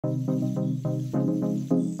Hello,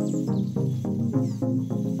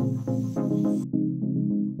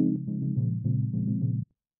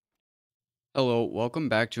 welcome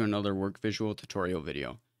back to another WorkVisual tutorial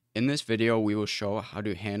video. In this video, we will show how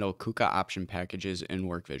to handle KUKA option packages in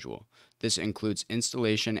WorkVisual. This includes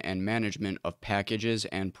installation and management of packages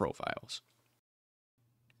and profiles.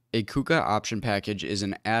 A KUKA option package is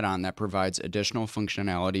an add-on that provides additional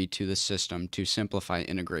functionality to the system to simplify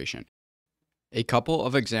integration. A couple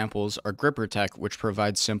of examples are GripperTech, which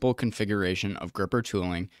provides simple configuration of gripper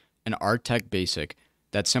tooling, and ArcTech Basic,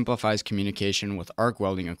 that simplifies communication with arc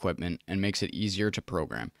welding equipment and makes it easier to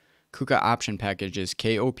program. KUKA option packages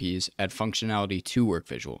KOPs add functionality to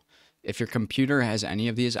WorkVisual. If your computer has any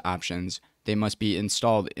of these options, they must be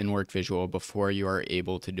installed in WorkVisual before you are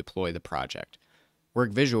able to deploy the project.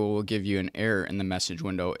 WorkVisual will give you an error in the message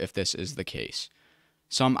window if this is the case.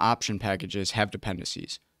 Some option packages have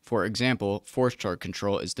dependencies. For example, force torque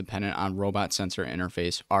control is dependent on Robot Sensor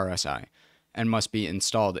Interface (RSI) and must be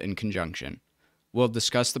installed in conjunction. We'll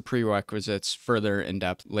discuss the prerequisites further in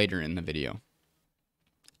depth later in the video.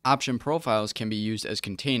 Option profiles can be used as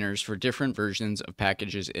containers for different versions of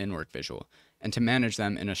packages in WorkVisual and to manage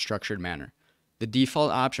them in a structured manner. The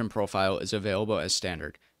default option profile is available as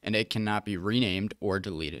standard, and it cannot be renamed or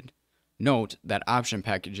deleted. Note that option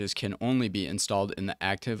packages can only be installed in the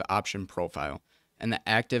active option profile, and the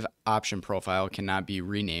active option profile cannot be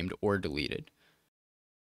renamed or deleted.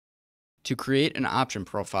 To create an option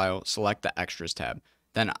profile, select the Extras tab,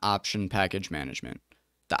 then Option Package Management.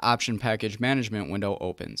 The Option Package Management window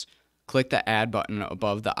opens. Click the Add button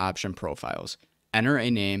above the option profiles, enter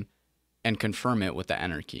a name, and confirm it with the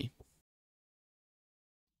Enter key.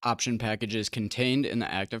 Option packages contained in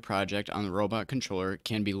the active project on the robot controller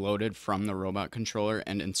can be loaded from the robot controller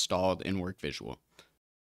and installed in WorkVisual.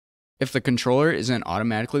 If the controller isn't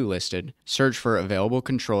automatically listed, search for available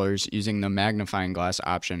controllers using the magnifying glass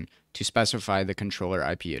option to specify the controller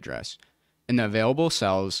IP address. In the available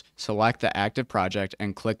cells, select the active project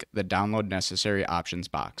and click the Download Necessary Options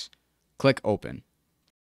box. Click Open.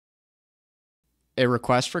 A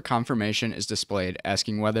request for confirmation is displayed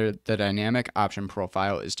asking whether the dynamic option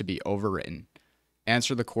profile is to be overwritten.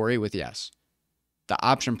 Answer the query with yes. The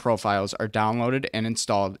option profiles are downloaded and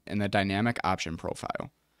installed in the dynamic option profile.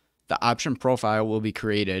 The option profile will be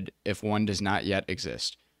created if one does not yet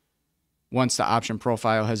exist. Once the option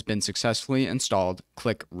profile has been successfully installed,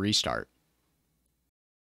 click Restart.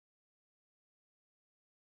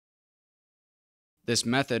 This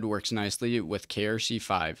method works nicely with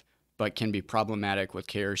KRC5, but can be problematic with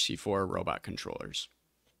KRC4 robot controllers.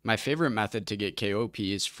 My favorite method to get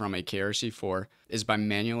KOPs from a KRC4 is by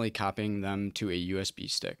manually copying them to a USB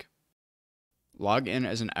stick. Log in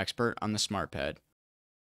as an expert on the SmartPad.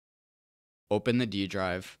 Open the D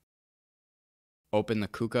drive. Open the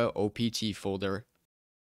KUKA OPT folder.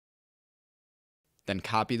 Then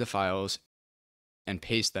copy the files and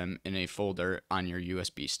paste them in a folder on your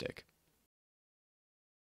USB stick.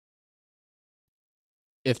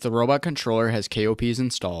 If the robot controller has KOPs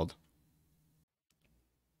installed,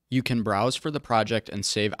 you can browse for the project and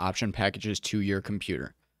save option packages to your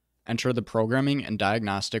computer. Enter the Programming and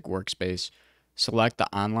Diagnostic workspace, select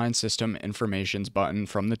the Online System Informations button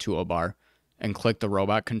from the toolbar, and click the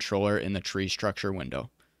robot controller in the tree structure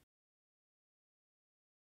window.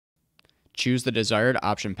 Choose the desired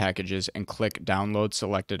option packages and click Download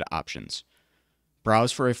Selected Options.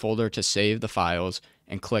 Browse for a folder to save the files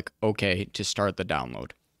and click OK to start the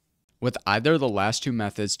download. With either of the last two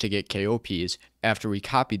methods to get KOPs, after we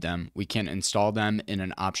copy them, we can install them in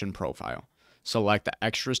an option profile. Select the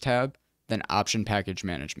Extras tab, then Option Package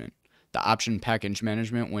Management. The Option Package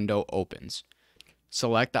Management window opens.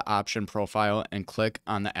 Select the option profile and click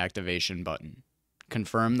on the Activation button.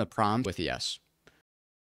 Confirm the prompt with Yes.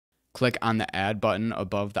 Click on the Add button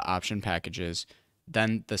above the option packages,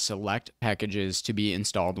 then the Select Packages to be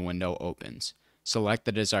Installed window opens. Select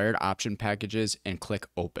the desired option packages and click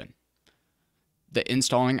Open. The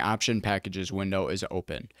Installing Option Packages window is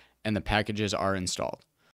open, and the packages are installed.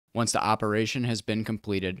 Once the operation has been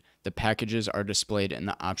completed, the packages are displayed in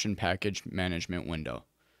the Option Package Management window.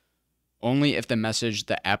 Only if the message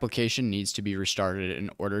 "the application needs to be restarted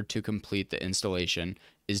in order to complete the installation"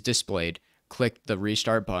 is displayed, click the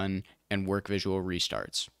Restart button and WorkVisual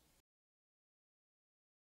restarts.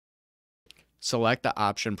 Select the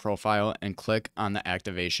option profile and click on the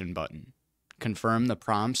Activation button. Confirm the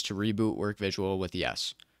prompts to reboot WorkVisual with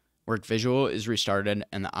Yes. WorkVisual is restarted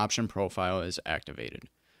and the option profile is activated.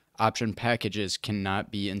 Option packages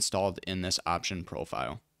cannot be installed in this option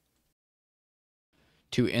profile.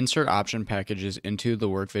 To insert option packages into the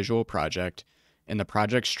WorkVisual project, In the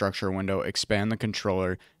project structure window, expand the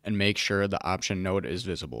controller and make sure the option node is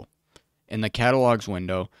visible. In the catalogs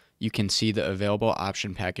window, you can see the available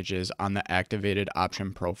option packages on the activated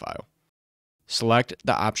option profile. Select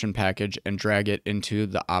the option package and drag it into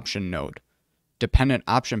the option node. Dependent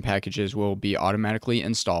option packages will be automatically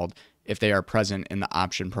installed if they are present in the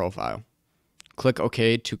option profile. Click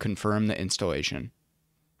OK to confirm the installation.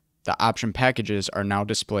 The option packages are now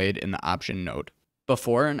displayed in the option node.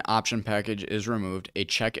 Before an option package is removed, a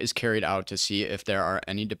check is carried out to see if there are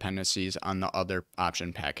any dependencies on the other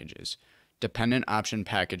option packages. Dependent option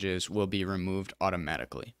packages will be removed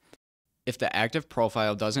automatically. If the active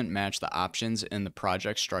profile doesn't match the options in the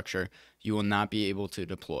project structure, you will not be able to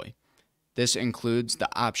deploy. This includes the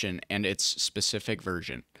option and its specific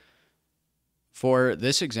version. For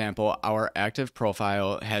this example, our active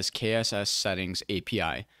profile has KSS settings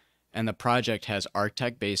API, and the project has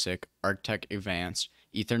Architect Basic, Architect Advanced,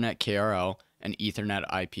 Ethernet KRL, and Ethernet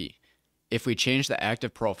IP. If we change the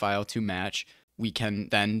active profile to match, we can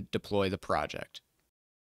then deploy the project.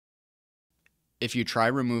 If you try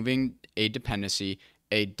removing a dependency,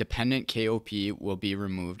 a dependent KOP will be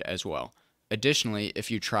removed as well. Additionally, if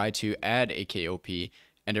you try to add a KOP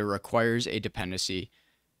and it requires a dependency,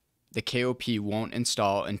 the KOP won't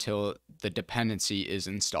install until the dependency is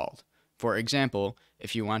installed. For example,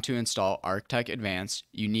 if you want to install Architect Advanced,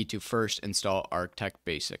 you need to first install Architect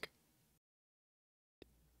Basic.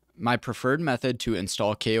 My preferred method to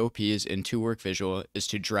install KOPs into WorkVisual is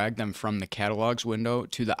to drag them from the Catalogs window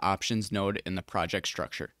to the Options node in the project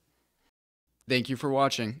structure. Thank you for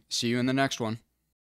watching. See you in the next one.